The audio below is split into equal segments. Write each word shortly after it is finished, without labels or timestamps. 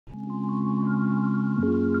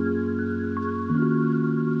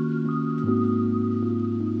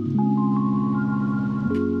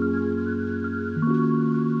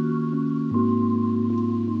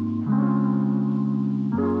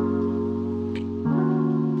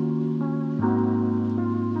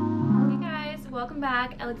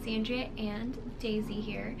back, Alexandria and Daisy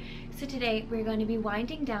here. So today we're going to be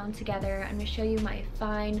winding down together. I'm going to show you my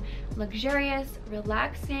fine, luxurious,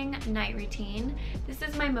 relaxing night routine. This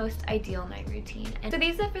is my most ideal night routine. And so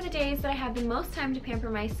these are for the days that I have the most time to pamper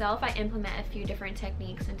myself. I implement a few different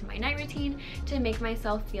techniques into my night routine to make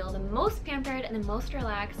myself feel the most pampered and the most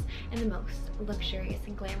relaxed and the most luxurious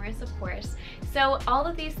and glamorous, of course. So all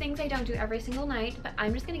of these things I don't do every single night, but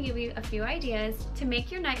I'm just going to give you a few ideas to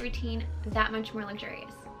make your night routine that much more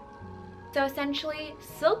luxurious. So essentially,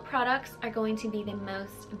 silk products are going to be the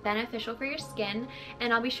most beneficial for your skin,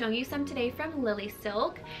 and I'll be showing you some today from Lily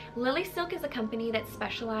Silk. Lily Silk is a company that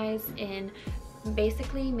specializes in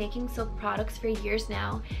basically making silk products for years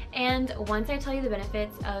now, and once I tell you the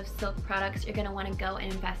benefits of silk products, you're going to want to go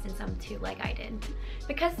and invest in some too, like I did.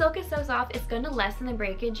 Because silk is so soft, it's going to lessen the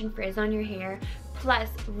breakage and frizz on your hair, plus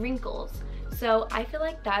wrinkles. So I feel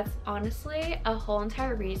like that's honestly a whole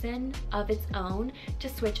entire reason of its own to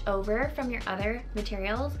switch over from your other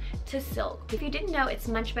materials to silk. If you didn't know, it's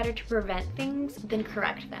much better to prevent things than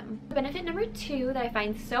correct them. Benefit number 2 that I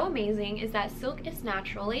find so amazing is that silk is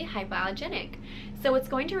naturally hypoallergenic. So it's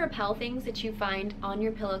going to repel things that you find on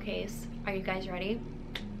your pillowcase. Are you guys ready?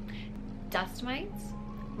 Dust mites,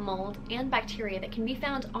 mold, and bacteria that can be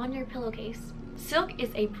found on your pillowcase. Silk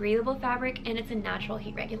is a breathable fabric and it's a natural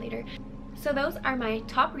heat regulator. So those are my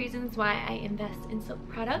top reasons why I invest in silk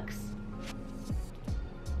products.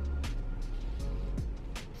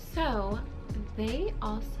 So they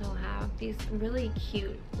also have these really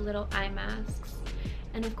cute little eye masks.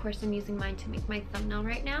 And of course I'm using mine to make my thumbnail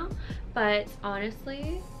right now. But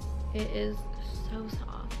honestly, it is so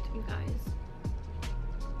soft, you guys.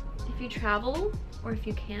 If you travel or if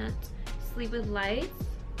you can't sleep with lights,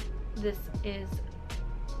 this is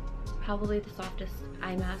probably the softest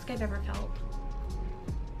eye mask I've ever felt.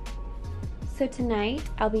 So tonight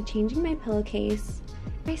I'll be changing my pillowcase.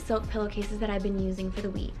 My silk pillowcases that I've been using for the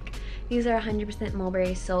week. These are 100%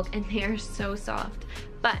 mulberry silk and they are so soft.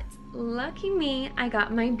 But lucky me, I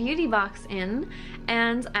got my beauty box in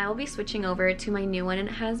and I'll be switching over to my new one and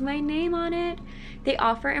it has my name on it. They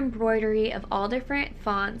offer embroidery of all different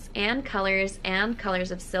fonts and colors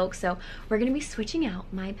of silk, so we're going to be switching out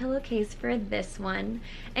my pillowcase for this one.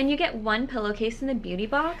 And you get one pillowcase in the beauty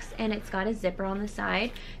box and it's got a zipper on the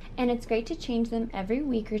side, and it's great to change them every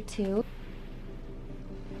week or two.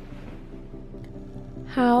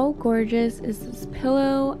 How gorgeous is this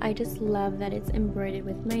pillow? I just love that it's embroidered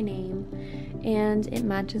with my name and it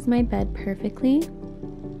matches my bed perfectly.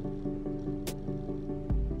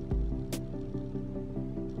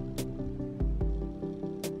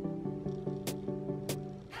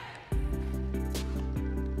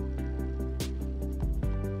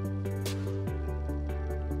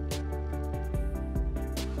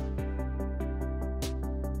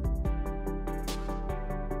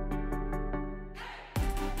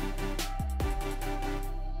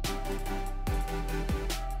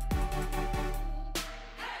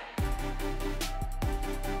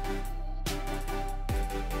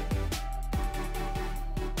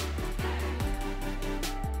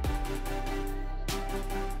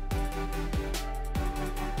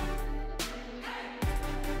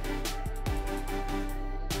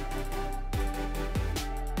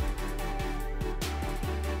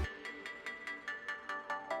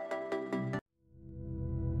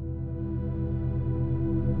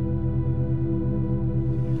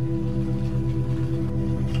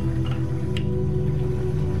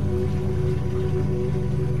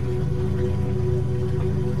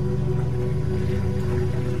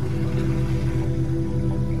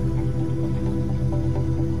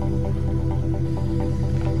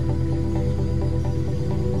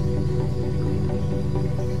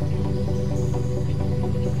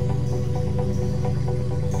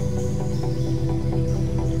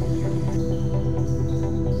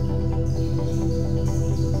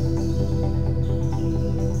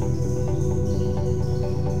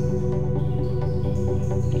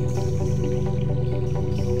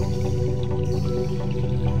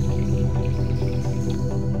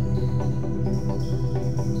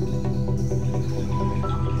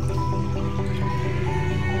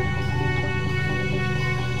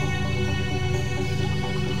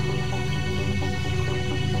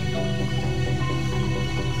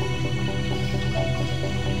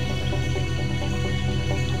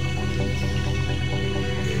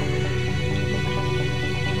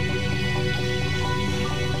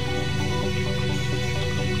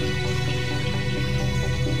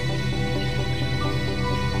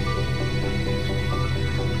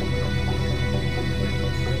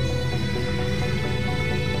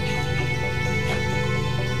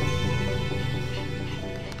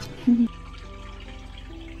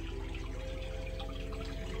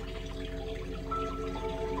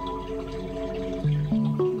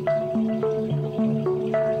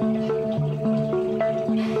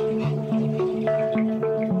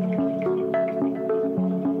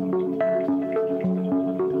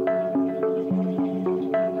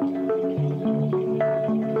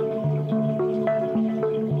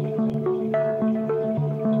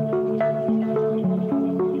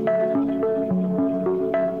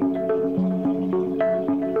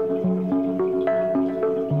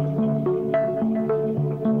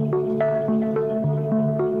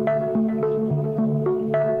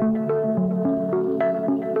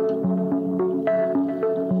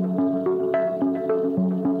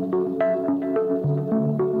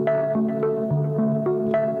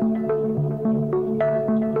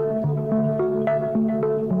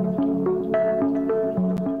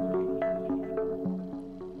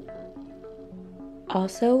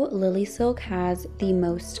 Also, Lily Silk has the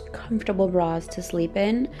most comfortable bras to sleep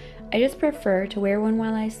in. I just prefer to wear one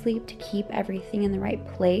while I sleep to keep everything in the right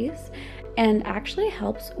place, and actually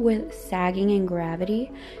helps with sagging and gravity.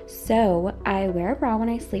 So I wear a bra when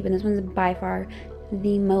I sleep, and this one's by far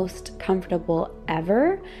the most comfortable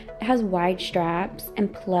ever. It has wide straps,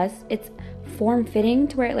 and plus it's form-fitting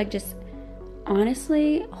to where it like just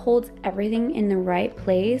honestly holds everything in the right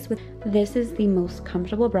place. This is the most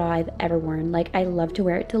comfortable bra I've ever worn. Like, I love to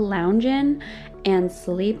wear it to lounge in and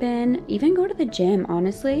sleep in, even go to the gym,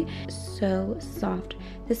 honestly. So soft.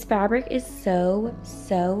 This fabric is so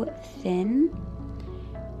thin.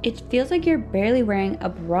 It feels like you're barely wearing a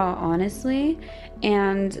bra, honestly.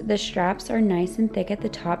 And the straps are nice and thick at the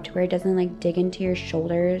top to where it doesn't like dig into your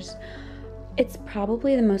shoulders. It's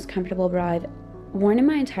probably the most comfortable bra I've worn in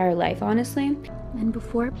my entire life, honestly. And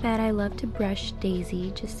before bed, I love to brush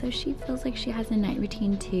Daisy just so she feels like she has a night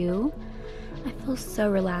routine too. I feel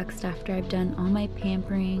so relaxed after I've done all my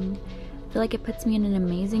pampering. I feel like it puts me in an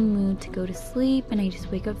amazing mood to go to sleep, and I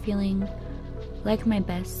just wake up feeling like my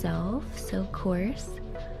best self. So of course,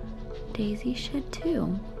 Daisy should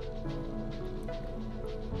too.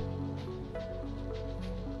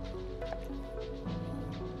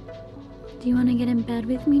 Do you want to get in bed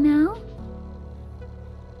with me now?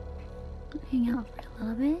 Hang out for a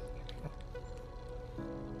little bit.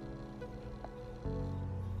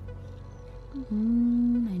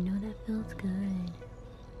 I know that feels good.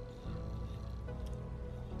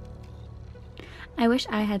 I wish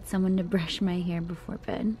I had someone to brush my hair before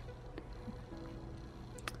bed.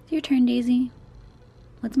 It's your turn, Daisy.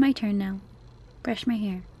 What's my turn now? Brush my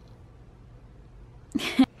hair.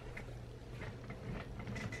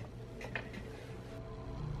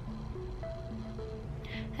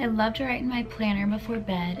 I love to write in my planner before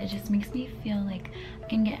bed. It just makes me feel like I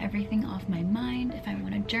can get everything off my mind. If I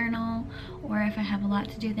want to journal or if I have a lot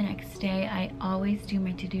to do the next day, I always do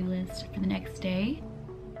my to-do list for the next day.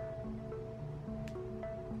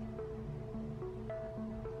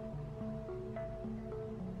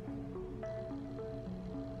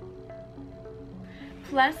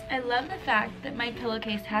 Plus, I love the fact that my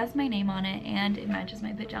pillowcase has my name on it and it matches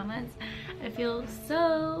my pajamas. I feel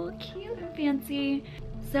so cute and fancy.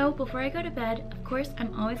 So before I go to bed, of course,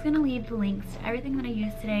 I'm always going to leave the links to everything that I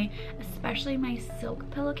used today, especially my silk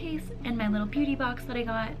pillowcase and my little beauty box that I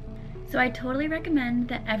got. So I totally recommend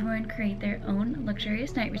that everyone create their own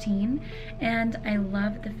luxurious night routine, and I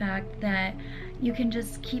love the fact that you can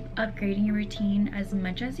just keep upgrading your routine as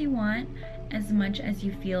much as you want, as much as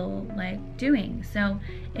you feel like doing. So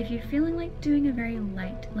if you're feeling like doing a very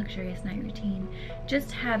light, luxurious night routine,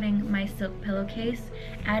 just having my silk pillowcase,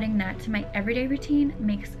 adding that to my everyday routine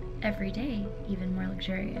makes every day even more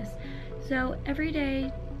luxurious. So every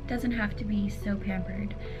day doesn't have to be so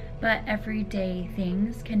pampered, but everyday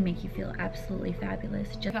things can make you feel absolutely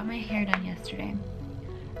fabulous. Just got my hair done yesterday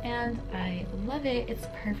and I love it. It's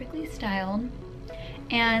perfectly styled.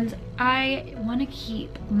 And I want to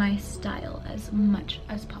keep my style as much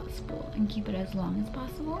as possible and keep it as long as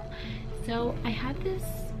possible. So I have this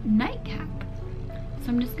nightcap. So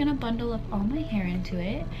I'm just gonna bundle up all my hair into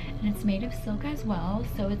it, and it's made of silk as well.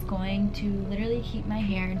 So it's going to literally keep my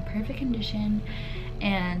hair in perfect condition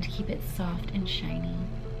and keep it soft and shiny.